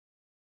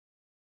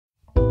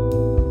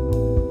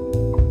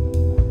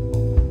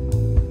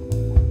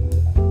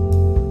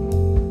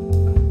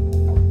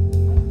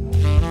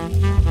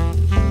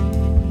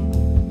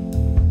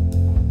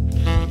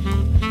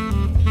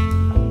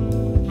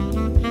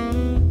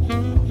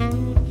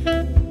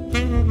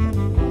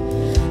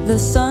The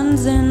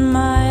sun's in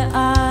my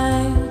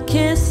eye,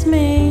 kiss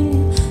me.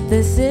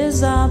 This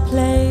is our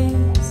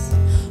place,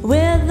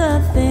 with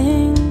the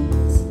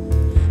things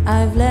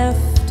I've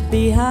left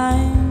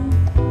behind.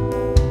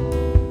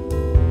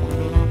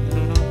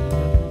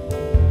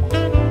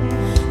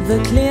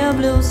 The clear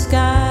blue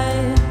sky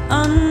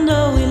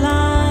under we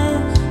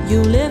lie.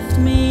 You lift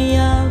me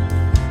up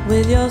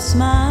with your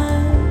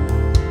smile,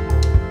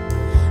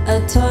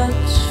 a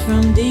touch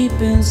from deep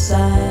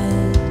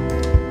inside.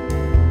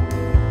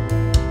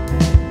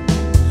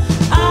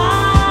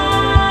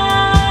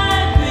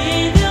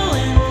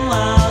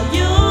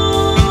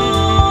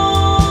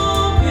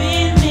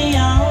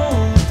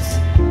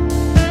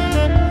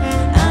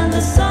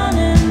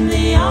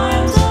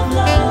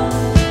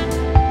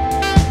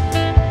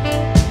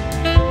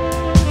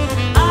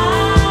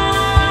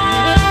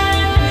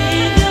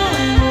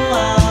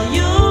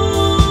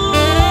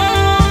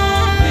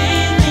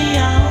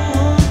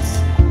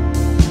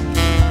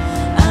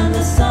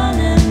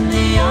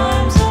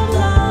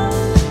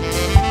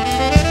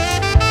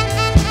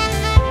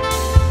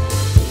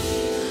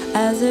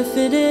 As if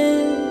it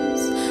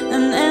is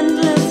an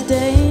endless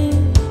day,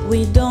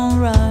 we don't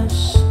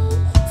rush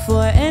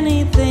for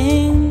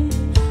anything.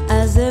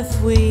 As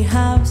if we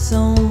have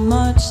so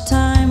much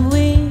time,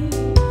 we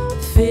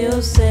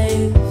feel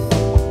safe.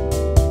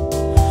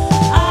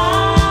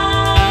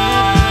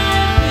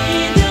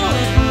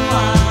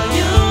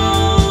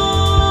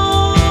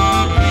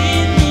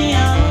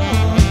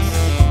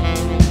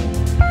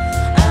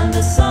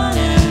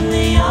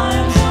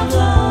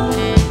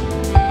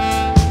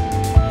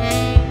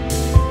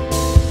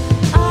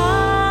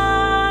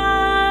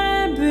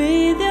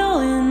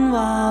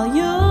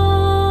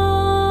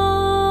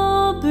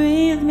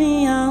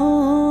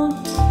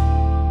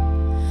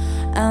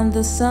 And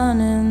the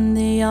sun in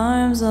the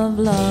arms of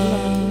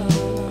love.